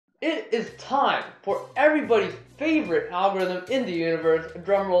It is time for everybody's favorite algorithm in the universe.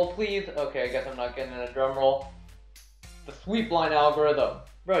 Drum roll, please. Okay, I guess I'm not getting a drum roll. The sweep line algorithm.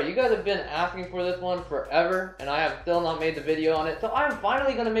 Bro, you guys have been asking for this one forever, and I have still not made the video on it, so I'm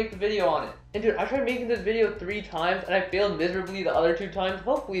finally gonna make the video on it. And dude, I tried making this video 3 times, and I failed miserably the other 2 times.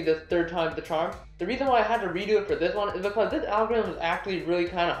 Hopefully this 3rd time's the charm. The reason why I had to redo it for this one is because this algorithm is actually really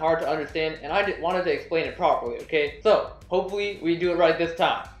kind of hard to understand, and I wanted to explain it properly, okay? So, hopefully we do it right this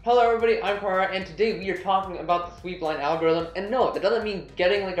time. Hello everybody, I'm Kara, and today we are talking about the sweep line algorithm. And no, that doesn't mean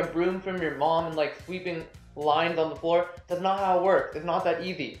getting like a broom from your mom and like sweeping lines on the floor. That's not how it works. It's not that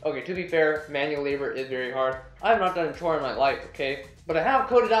easy. Okay, to be fair, manual labor is very hard. I have not done a chore in my life, okay? But I have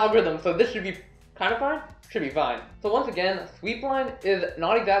coded algorithms, so this should be kind of fine? Should be fine. So once again, sweep line is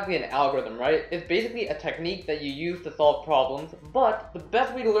not exactly an algorithm, right? It's basically a technique that you use to solve problems, but the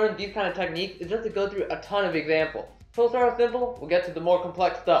best way to learn these kind of techniques is just to go through a ton of examples. So we'll start with simple, we'll get to the more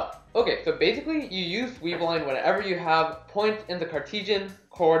complex stuff. Okay, so basically you use sweep line whenever you have points in the Cartesian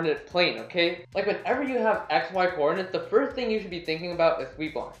coordinate plane, okay? Like whenever you have xy coordinates, the first thing you should be thinking about is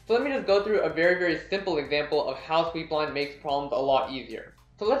sweep line. So let me just go through a very simple example of how sweep line makes problems a lot easier.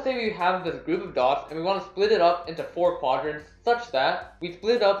 So let's say we have this group of dots and we want to split it up into 4 quadrants such that we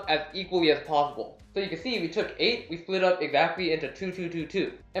split it up as equally as possible. So you can see we took 8, we split up exactly into 2, 2, 2,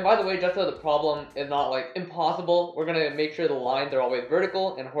 2. And by the way, just so the problem is not like impossible, we're going to make sure the lines are always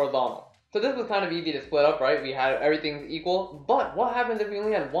vertical and horizontal. So this was kind of easy to split up, right? We had everything's equal, but what happens if we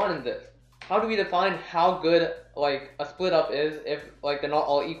only had 1 in this? How do we define how good like a split up is if like they're not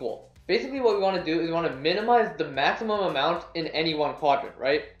all equal? Basically what we want to do is we want to minimize the maximum amount in any one quadrant,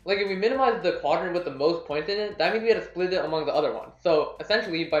 right? Like if we minimize the quadrant with the most points in it, that means we have to split it among the other ones. So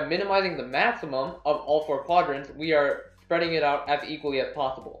essentially by minimizing the maximum of all 4 quadrants, we are spreading it out as equally as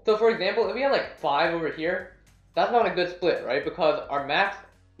possible. So for example, if we have like 5 over here, that's not a good split, right? Because our max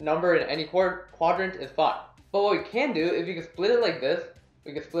number in any quadrant is 5. But what we can do is we can split it like this,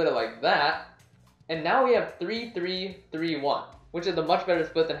 we can split it like that, and now we have 3, 3, 3, 1. Which is a much better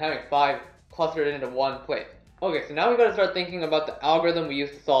split than having 5 clustered into one place. Okay, so now we gotta start thinking about the algorithm we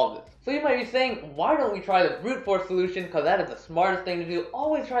use to solve this. So you might be saying, why don't we try the brute force solution, because that is the smartest thing to do.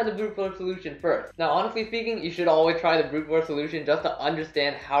 Always try the brute force solution first. Now honestly speaking, you should always try the brute force solution just to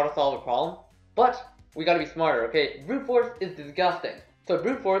understand how to solve a problem. But we gotta be smarter, okay? Brute force is disgusting. So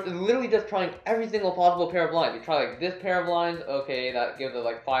brute force is literally just trying every single possible pair of lines. You try like this pair of lines, okay, that gives it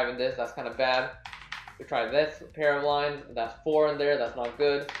like 5 in this, that's kind of bad. We try this pair of lines, that's 4 in there, that's not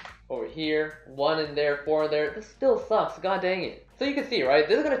good. Over here, 1 in there, 4 in there, this still sucks, god dang it. So you can see, right,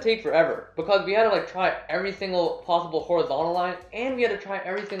 this is gonna take forever because we had to like try every single possible horizontal line and we had to try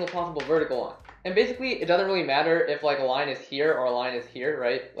every single possible vertical line. And basically, it doesn't really matter if like a line is here or a line is here,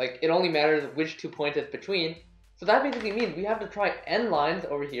 right? Like it only matters which 2 points it's between. So that basically means we have to try n lines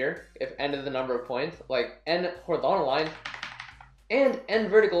over here, if n is the number of points, like n horizontal lines, and n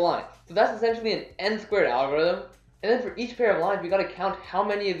vertical lines. So that's essentially an n squared algorithm. And then for each pair of lines, we gotta count how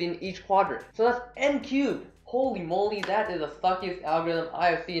many is in each quadrant. So that's n cubed. Holy moly, that is the suckiest algorithm I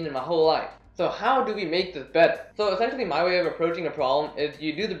have seen in my whole life. So how do we make this better? So essentially my way of approaching a problem is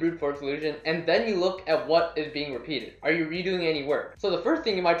you do the brute force solution and then you look at what is being repeated. Are you redoing any work? So the first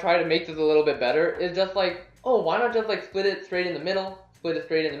thing you might try to make this a little bit better is just like, oh, why not just like split it straight in the middle,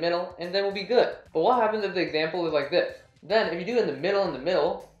 and then we'll be good. But what happens if the example is like this? Then if you do in the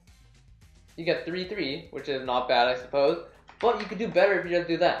middle, you get 3, 3, which is not bad I suppose, but you could do better if you just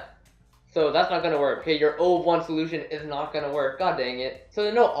do that. So that's not gonna work, okay? Your O of 1 solution is not gonna work, god dang it. So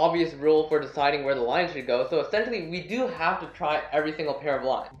there's no obvious rule for deciding where the line should go, so essentially we do have to try every single pair of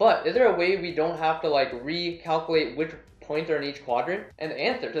lines. But is there a way we don't have to like recalculate which points are in each quadrant? And the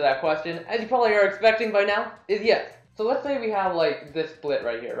answer to that question, as you probably are expecting by now, is yes. So let's say we have like this split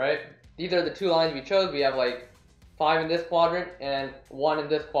right here, right? These are the 2 lines we chose. We have like 5 in this quadrant and 1 in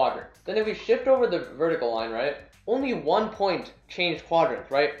this quadrant. Then if we shift over the vertical line, right? Only 1 point changed quadrants,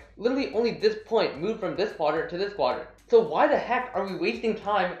 right? Literally only this point moved from this quadrant to this quadrant. So why the heck are we wasting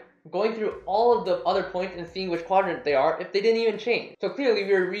time going through all of the other points and seeing which quadrant they are if they didn't even change? So clearly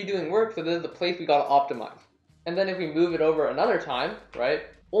we were redoing work, so this is the place we gotta optimize. And then if we move it over another time, right?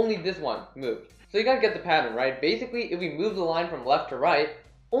 Only this one moved. So you gotta get the pattern, right? Basically, if we move the line from left to right,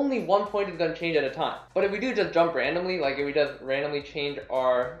 only 1 point is going to change at a time. But if we do just jump randomly, like if we just randomly change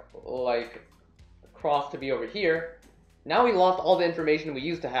our like cross to be over here, now we lost all the information we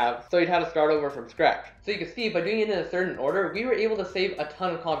used to have, so you'd have to start over from scratch. So you can see by doing it in a certain order, we were able to save a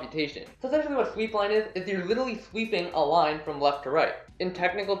ton of computation. So essentially what sweep line is you're literally sweeping a line from left to right. In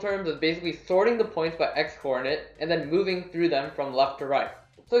technical terms, it's basically sorting the points by x coordinate and then moving through them from left to right.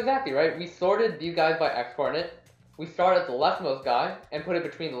 So exactly, right? We sorted these guys by x coordinate. we start at the leftmost guy and put it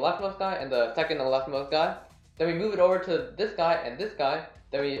between the leftmost guy and the second to leftmost guy. Then we move it over to this guy and this guy.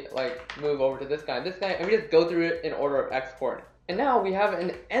 Then we like move over to this guy and this guy, and we just go through it in order of x coordinates. And now we have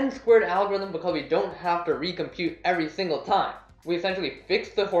an n squared algorithm because we don't have to recompute every single time. We essentially fix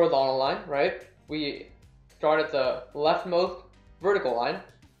the horizontal line, right? We start at the leftmost vertical line.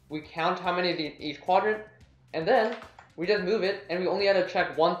 We count how many in each quadrant, and then we just move it, and we only had to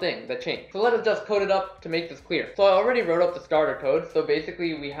check one thing that changed. So let us just code it up to make this clear. So I already wrote up the starter code. So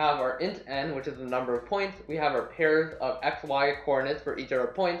basically we have our int n, which is the number of points. We have our pairs of x, y coordinates for each of our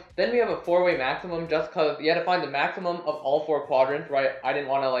points. Then we have a four-way maximum just because you had to find the maximum of all four quadrants, right? I didn't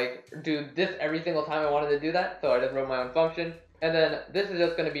want to like do this every single time I wanted to do that, so I just wrote my own function. And then this is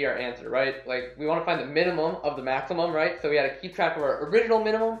just going to be our answer, right? Like, we want to find the minimum of the maximum, right? So we had to keep track of our original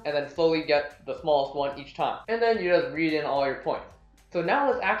minimum and then slowly get the smallest one each time. And then you just read in all your points. So now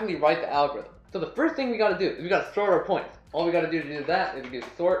let's actually write the algorithm. So the first thing we got to do is we got to sort our points. All we got to do that is we do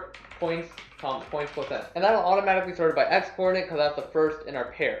sort points, points plus n. And that'll automatically sort it by x coordinate because that's the first in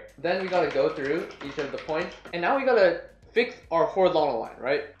our pair. Then we got to go through each of the points. And now we got to fix our horizontal line,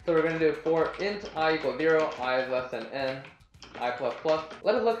 right? So we're going to do for int I equals 0, I is less than n, I plus plus.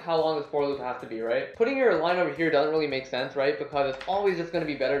 Let us look how long this for loop has to be, right? Putting your line over here doesn't really make sense, right? Because it's always just going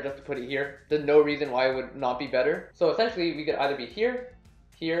to be better just to put it here. There's no reason why it would not be better. So essentially, we could either be here,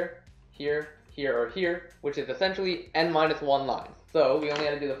 here, here, here, or here, which is essentially n minus 1 lines. So we only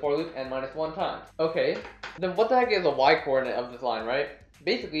had to do the for loop n minus 1 times. Okay, then what the heck is a y coordinate of this line, right?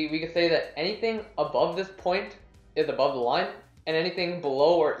 Basically, we could say that anything above this point is above the line, and anything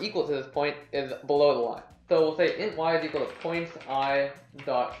below or equal to this point is below the line. So we'll say int y is equal to points I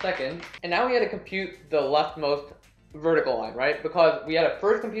dot second. And now we had to compute the leftmost vertical line, right? Because we had to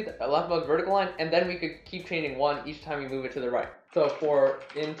first compute the leftmost vertical line, and then we could keep changing 1 each time we move it to the right. So for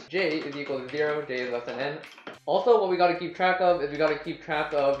int j is equal to 0, j is less than n. Also, what we got to keep track of is we got to keep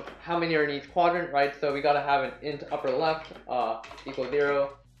track of how many are in each quadrant, right? So we got to have an int upper left equals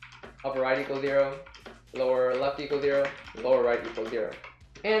 0, upper right equals 0, lower left equals 0, lower right equals 0.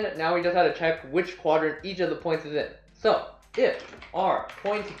 And now we just had to check which quadrant each of the points is in. So if our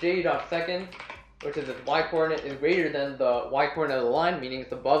point j dot second, which is this y coordinate, is greater than the y coordinate of the line, meaning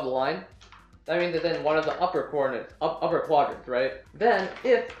it's above the line, that means it's in one of the upper coordinates, upper quadrants, right? Then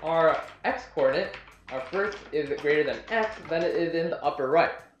if our x coordinate, our first, is greater than x, then it is in the upper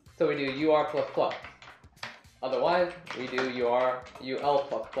right. So we do ur plus plus. Otherwise, we do ul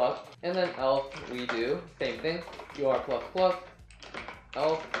plus plus, and then else we do same thing, ur plus plus,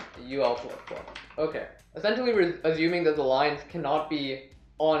 else ul plus plus. Okay. Essentially, we're assuming that the lines cannot be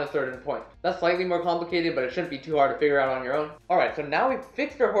on a certain point. That's slightly more complicated, but it shouldn't be too hard to figure out on your own. Alright, so now we've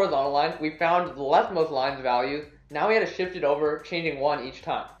fixed our horizontal line, we found the leftmost line's values, now we had to shift it over, changing 1 each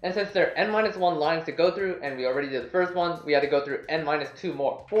time. And since there are n minus 1 lines to go through, and we already did the first one, we had to go through n minus 2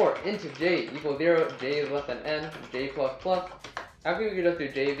 more. For into j equals 0, j is less than n, j plus plus. Actually, we could just do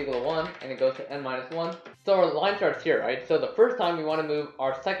j is equal to 1, and it goes to n minus 1. So our line starts here, right? So the first time we want to move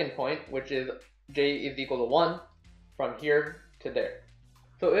our second point, which is j is equal to 1, from here to there.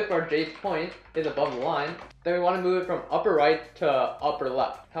 So if our j's point is above the line, then we want to move it from upper right to upper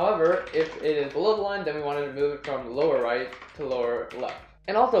left. However, if it is below the line, then we want to move it from lower right to lower left.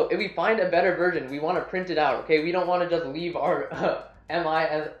 And also, if we find a better version, we want to print it out, okay? We don't want to just leave our mi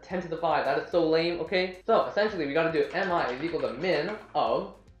as 10 to the 5. That is so lame, okay? So essentially, we got to do mi is equal to min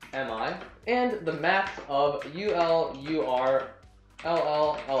of mi and the max of ul, ur,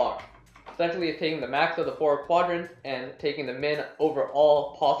 ll, lr. Essentially, it's taking the max of the 4 quadrants and taking the min over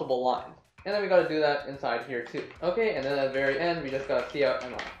all possible lines. And then we got to do that inside here too. Okay, and then at the very end, we just got to see out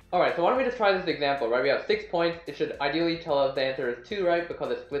mi. Alright, so why don't we just try this example, right? We have 6 points. It should ideally tell us the answer is 2, right?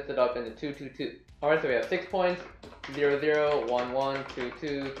 Because it splits it up into 2, 2, 2. Alright, so we have 6 points. 0, 0, 1, 1, 2,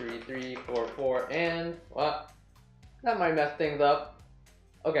 2, 3, 3, 4, 4, and what? That might mess things up.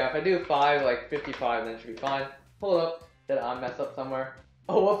 Okay, if I do 5, like 55, then it should be fine. Hold up. Did I mess up somewhere?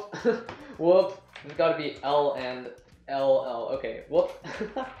 Oh, whoops. Whoops. There's gotta be L and LL. Okay, whoops.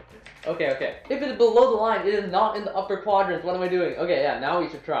 Okay. If it's below the line, it is not in the upper quadrants. What am I doing? Okay, yeah, now we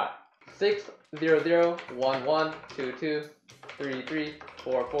should try. 6, 0, 0, 1, 1, 2, 2, 3, 3,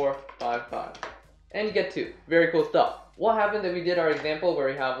 4, 4, 5, 5. And you get 2. Very cool stuff. What happened if we did our example where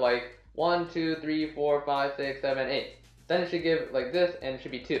we have like 1, 2, 3, 4, 5, 6, 7, 8? Then it should give like this, and it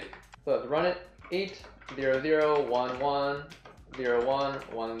should be 2. So let's run it. 8, 0, 0, 1, 1, 0, 1,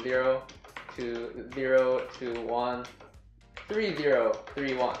 1, 0, 2, 0, 2, 1, 3, 0,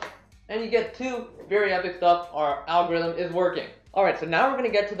 3, 1. And you get 2 very epic stuff. Our algorithm is working. Alright, so now we're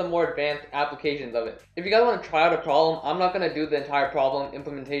going to get to the more advanced applications of it. If you guys want to try out a problem, I'm not going to do the entire problem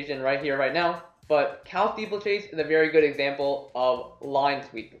implementation right here, right now. but cow steeplechase is a very good example of line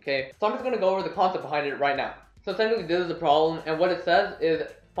sweep, okay? So I'm just going to go over the concept behind it right now. So essentially this is the problem, and what it says is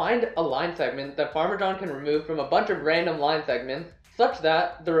find a line segment that Farmer John can remove from a bunch of random line segments such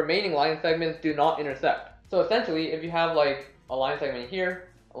that the remaining line segments do not intersect. So essentially, if you have like a line segment here,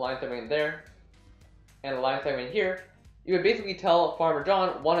 a line segment there, and a line segment here, you would basically tell Farmer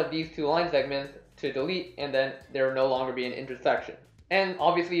John one of these two line segments to delete, and then there will no longer be an intersection. And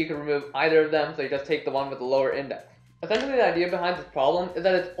obviously you can remove either of them, so you just take the one with the lower index. Essentially the idea behind this problem is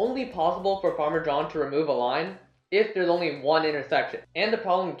that it's only possible for Farmer John to remove a line if there's only one intersection, and the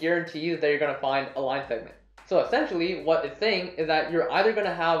problem guarantees that you're going to find a line segment. So essentially what it's saying is that you're either going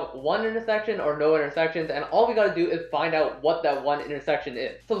to have one intersection or no intersections, and all we got to do is find out what that one intersection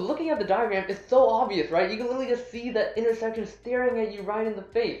is. So looking at the diagram, it's so obvious, right? You can literally just see that intersection staring at you right in the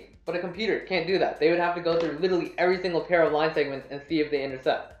face. But a computer can't do that. They would have to go through literally every single pair of line segments and see if they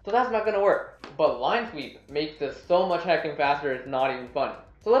intersect. So that's not going to work. But line sweep makes this so much heckin' faster, it's not even funny.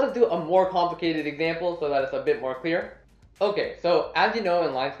 So let us do a more complicated example so that it's a bit more clear. Okay, so as you know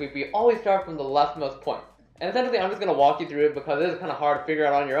in line sweep, we always start from the leftmost point. And essentially I'm just going to walk you through it because it is kind of hard to figure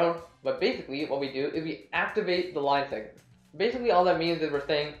out on your own. But basically what we do is we activate the line segment. Basically all that means is we're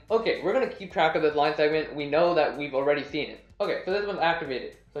saying, okay, we're going to keep track of this line segment. We know that we've already seen it. Okay, so this one's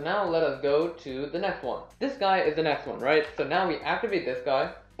activated. So now let us go to the next one. This guy is the next one, right? So now we activate this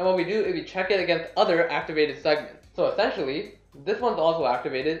guy, and what we do is we check it against other activated segments. So essentially, this one's also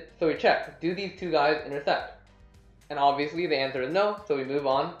activated, so we check, do these two guys intersect? And obviously the answer is no, so we move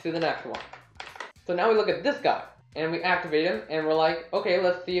on to the next one. So now we look at this guy, and we activate him, and we're like, okay,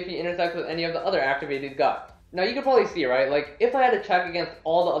 let's see if he intersects with any of the other activated guys. Now you can probably see, right, like if I had to check against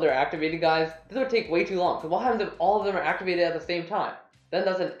all the other activated guys, this would take way too long. So what happens if all of them are activated at the same time? Then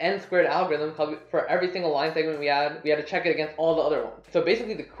that's an n squared algorithm because for every single line segment we had to check it against all the other ones. So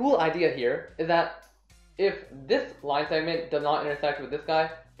basically the cool idea here is that if this line segment does not intersect with this guy,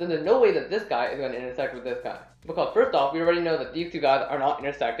 then there's no way that this guy is going to intersect with this guy. Because first off, we already know that these two guys are not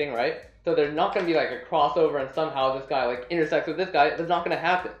intersecting, right? So there's not going to be like a crossover and somehow this guy like intersects with this guy. That's not going to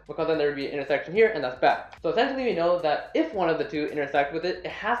happen because then there would be an intersection here and that's bad. So essentially we know that if one of the two intersect with it,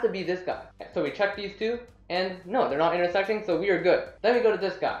 it has to be this guy. So we check these two and no, they're not intersecting, so we are good. Then we go to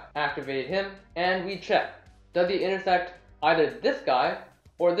this guy, activate him, and we check. Does he intersect either this guy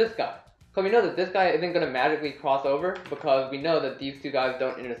or this guy? Because we know that this guy isn't going to magically cross over because we know that these two guys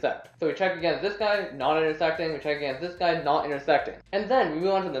don't intersect. So we check against this guy, not intersecting. We check against this guy, not intersecting. And then we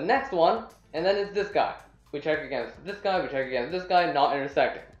move on to the next one, and then it's this guy. We check against this guy, we check against this guy, not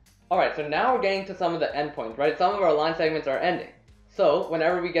intersecting. Alright, so now we're getting to some of the endpoints, right? Some of our line segments are ending. So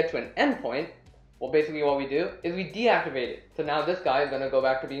whenever we get to an endpoint, well basically what we do is we deactivate it. So now this guy is going to go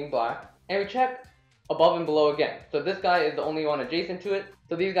back to being black, and we check above and below again. So this guy is the only one adjacent to it.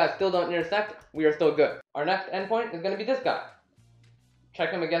 So these guys still don't intersect. We are still good. Our next endpoint is going to be this guy. Check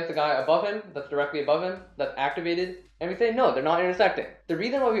him against the guy above him, that's directly above him, that's activated. And we say no, they're not intersecting. The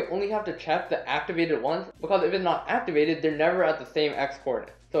reason why we only have to check the activated ones, because if it's not activated, they're never at the same x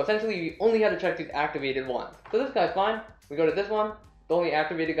coordinate. So essentially we only have to check these activated ones. So this guy's fine. We go to this one. The only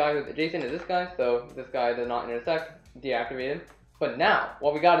activated guy who's adjacent is this guy. So this guy does not intersect. Deactivate him. But now,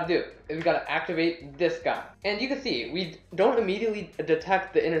 what we gotta do is we gotta activate this guy. And you can see, we don't immediately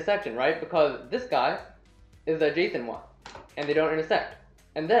detect the intersection, right? Because this guy is the adjacent one, and they don't intersect.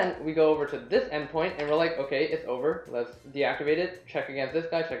 And then we go over to this endpoint, and we're like, okay, it's over. Let's deactivate it, check against this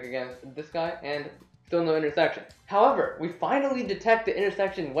guy, check against this guy, and still no intersection. However, we finally detect the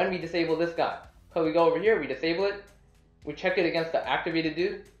intersection when we disable this guy. So we go over here, we disable it, we check it against the activated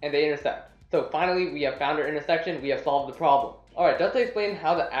dude, and they intersect. So finally, we have found our intersection, we have solved the problem. Alright, just to explain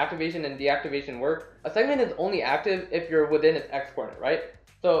how the activation and deactivation work, a segment is only active if you're within its x-coordinate, right?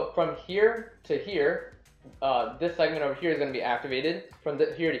 So from here to here, this segment over here is going to be activated. From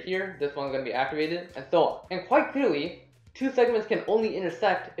here to here, this one's going to be activated, and so on. And quite clearly, two segments can only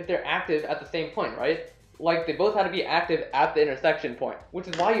intersect if they're active at the same point, right? Like they both had to be active at the intersection point, which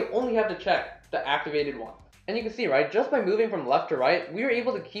is why you only have to check the activated one. And you can see, right, just by moving from left to right, we are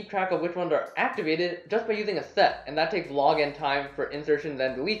able to keep track of which ones are activated just by using a set, and that takes log n time for insertions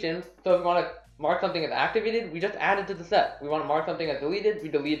and deletions. So if we want to mark something as activated, we just add it to the set. We want to mark something as deleted, we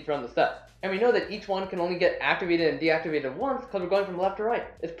delete from the set. And we know that each one can only get activated and deactivated once because we're going from left to right.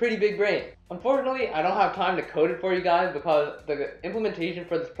 It's pretty big brain. Unfortunately, I don't have time to code it for you guys because the implementation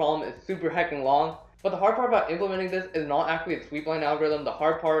for this problem is super heckin' long. But the hard part about implementing this is not actually the sweep line algorithm. The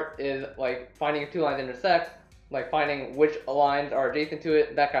hard part is like finding if two lines intersect, like finding which lines are adjacent to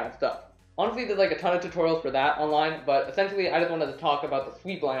it, that kind of stuff. Honestly, there's like a ton of tutorials for that online, but essentially I just wanted to talk about the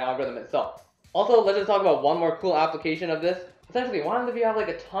sweep line algorithm itself. Also, let's just talk about one more cool application of this. Essentially, what if you have like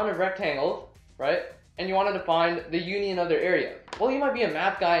a ton of rectangles, right? And you wanted to find the union of their area. Well, you might be a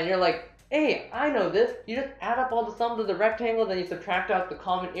math guy and you're like, hey, I know this. You just add up all the sums of the rectangle, then you subtract out the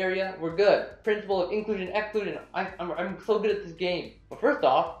common area. We're good. Principle of inclusion, exclusion. I'm so good at this game. But first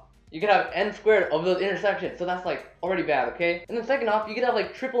off, you could have n squared of those intersections, so that's like already bad, okay? And then second off, you could have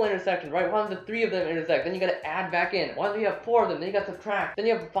like triple intersections, right? One of the 3 of them intersect, then you gotta add back in. One of them you have 4 of them, then you gotta subtract. Then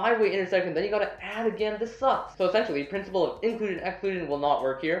you have a 5-way intersection, then you gotta add again. This sucks. So essentially, principle of inclusion, exclusion will not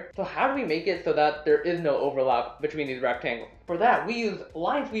work here. So how do we make it so that there is no overlap between these rectangles? For that, we use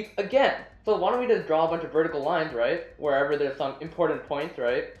line sweep again. So why don't we just draw a bunch of vertical lines, right? Wherever there's some important points,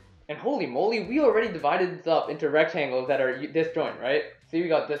 right? And holy moly, we already divided this up into rectangles that are disjoint, right? See, we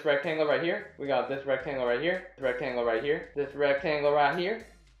got this rectangle right here, we got this rectangle right here, this rectangle right here, this rectangle right here,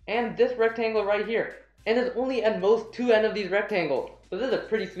 and this rectangle right here. And there's only at most 2 ends of these rectangles. So this is a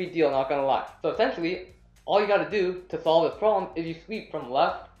pretty sweet deal, not gonna lie. So essentially, all you gotta do to solve this problem is you sweep from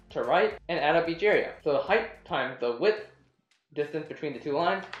left to right and add up each area. So the height times the width, distance between the 2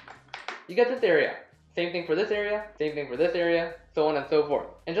 lines, you get this area. Same thing for this area, same thing for this area, so on and so forth.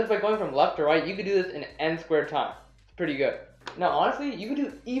 And just by going from left to right, you could do this in n squared time. It's pretty good. Now honestly, you can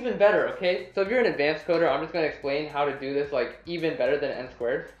do even better, okay? So if you're an advanced coder, I'm just going to explain how to do this like even better than n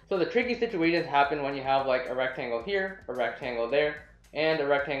squared. So the tricky situations happen when you have like a rectangle here, a rectangle there, and a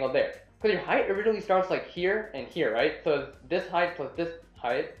rectangle there. Because your height originally starts like here and here, right? So it's this height plus this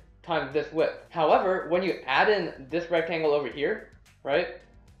height times this width. However, when you add in this rectangle over here, right?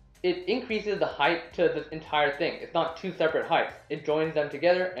 It increases the height to this entire thing. It's not 2 separate heights. It joins them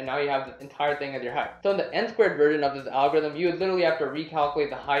together, and now you have this entire thing as your height. So in the n squared version of this algorithm, you would literally have to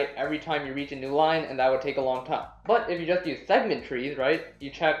recalculate the height every time you reach a new line, and that would take a long time. But if you just use segment trees, right, you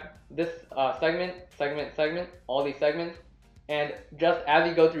check this segment, segment, segment, all these segments, and just as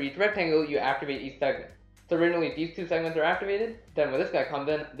you go through each rectangle, you activate each segment. So originally these 2 segments are activated, then when this guy comes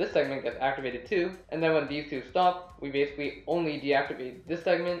in, this segment gets activated too, and then when these 2 stop, we basically only deactivate this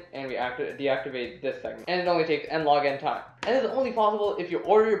segment and we deactivate this segment. And it only takes n log n time. And this is only possible if you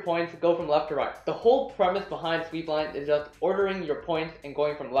order your points go from left to right. The whole premise behind sweep line is just ordering your points and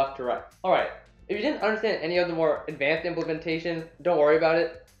going from left to right. Alright, if you didn't understand any of the more advanced implementations, don't worry about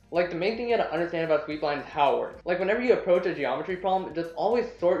it. Like, the main thing you gotta understand about sweep line is how it works. Like, whenever you approach a geometry problem, just always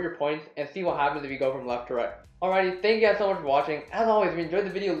sort your points and see what happens if you go from left to right. Alrighty, thank you guys so much for watching. As always, if you enjoyed the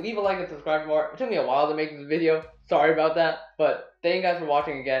video, leave a like and subscribe for more. It took me a while to make this video. Sorry about that. But thank you guys for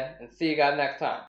watching again, and see you guys next time.